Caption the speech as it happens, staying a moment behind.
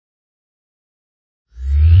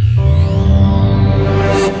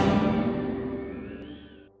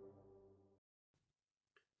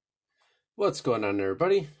What's going on,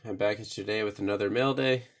 everybody? I'm back at you today with another mail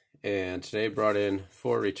day, and today brought in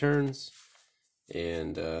 4 returns.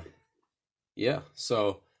 And I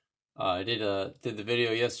did the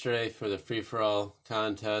video yesterday for the free-for-all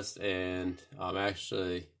contest, and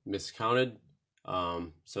actually miscounted.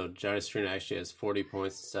 So Johnny Serena actually has 40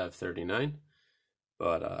 points instead of 39,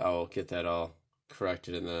 but I will get that all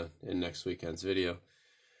corrected in next weekend's video.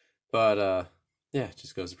 But yeah, it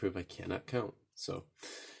just goes to prove I cannot count. So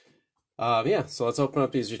so let's open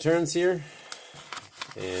up these returns here.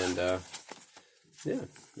 And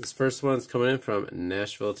this first one's coming in from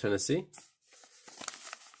Nashville, Tennessee.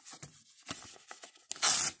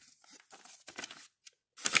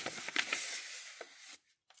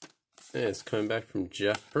 And it's coming back from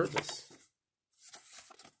Jeff Purvis.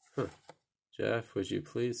 Jeff, would you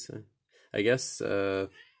please? I guess he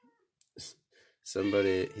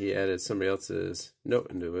added somebody else's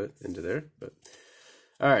note into there. But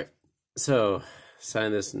all right. So,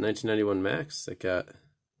 signed this 1991 Max. It got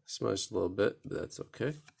smudged a little bit, but that's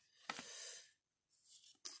okay.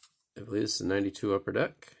 I believe this is 92 Upper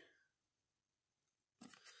Deck.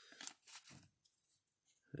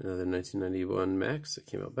 Another 1991 Max that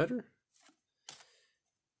came out better.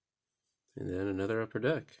 And then another Upper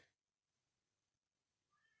Deck.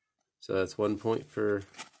 So that's 1 point for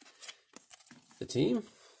the team.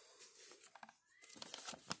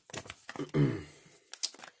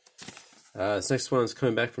 This next one is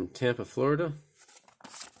coming back from Tampa, Florida.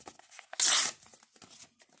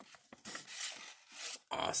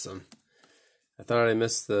 Awesome. I thought I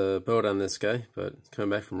missed the boat on this guy, but it's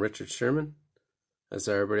coming back from Richard Sherman. I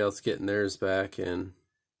saw everybody else getting theirs back, and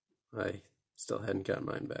I still hadn't got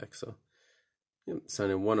mine back. So,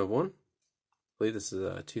 signing 1 of 1. I believe this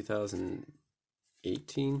is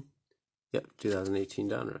 2018. Yep, 2018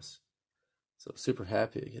 Donruss. So, super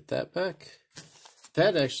happy to get that back. I've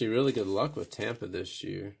had actually really good luck with Tampa this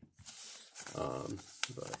year.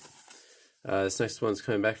 This next one's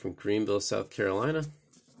coming back from Greenville, South Carolina.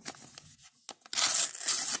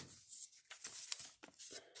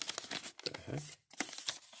 What the heck?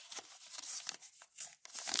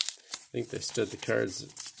 I think they stood the cards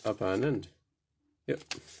up on end. Yep.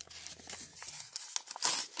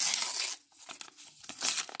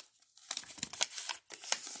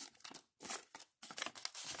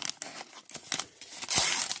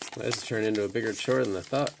 This turned into a bigger chore than I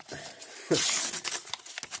thought.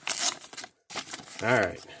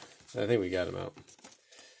 Alright. I think we got him out.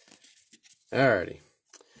 Alrighty.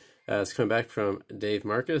 It's coming back from Dave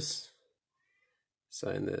Marcus.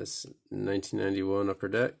 Signed this 1991 Upper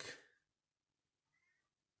Deck.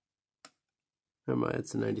 Oh my,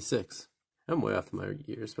 it's a 96. I'm way off my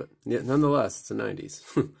years, but yeah, nonetheless, it's a 90s.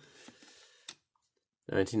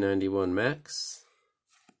 1991 Max.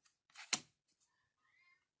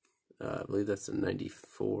 I believe that's a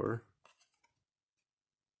 94.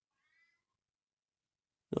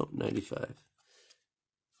 Nope, 95.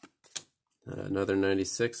 Another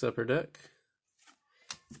 96 Upper Deck.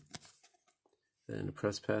 Then a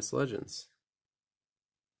Press Pass Legends.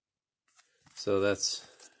 So that's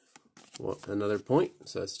another point.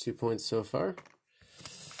 So that's 2 points so far.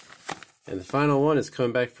 And the final one is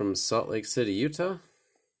coming back from Salt Lake City, Utah.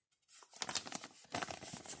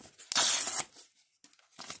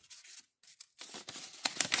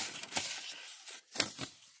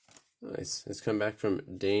 Nice. It's come back from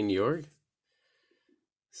Dane York.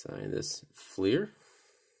 Sign this Fleer.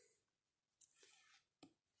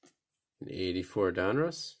 An 84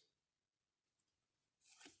 Donruss.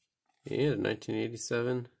 And a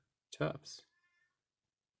 1987 Topps.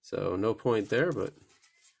 So no point there, but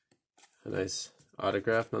a nice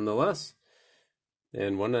autograph nonetheless.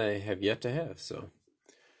 And one I have yet to have. So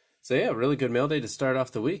yeah, really good mail day to start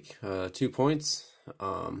off the week. 2 points.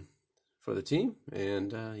 For the team,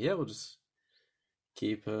 and we'll just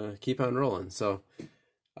keep on rolling. So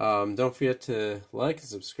don't forget to like and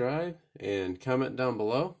subscribe and comment down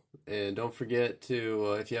below, and don't forget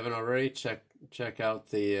to if you haven't already, check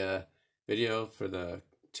out the video for the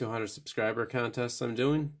 200 subscriber contest I'm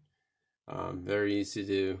doing. Very easy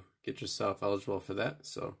to get yourself eligible for that.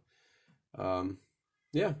 So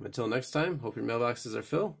until next time, hope your mailboxes are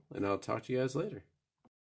full, and I'll talk to you guys later.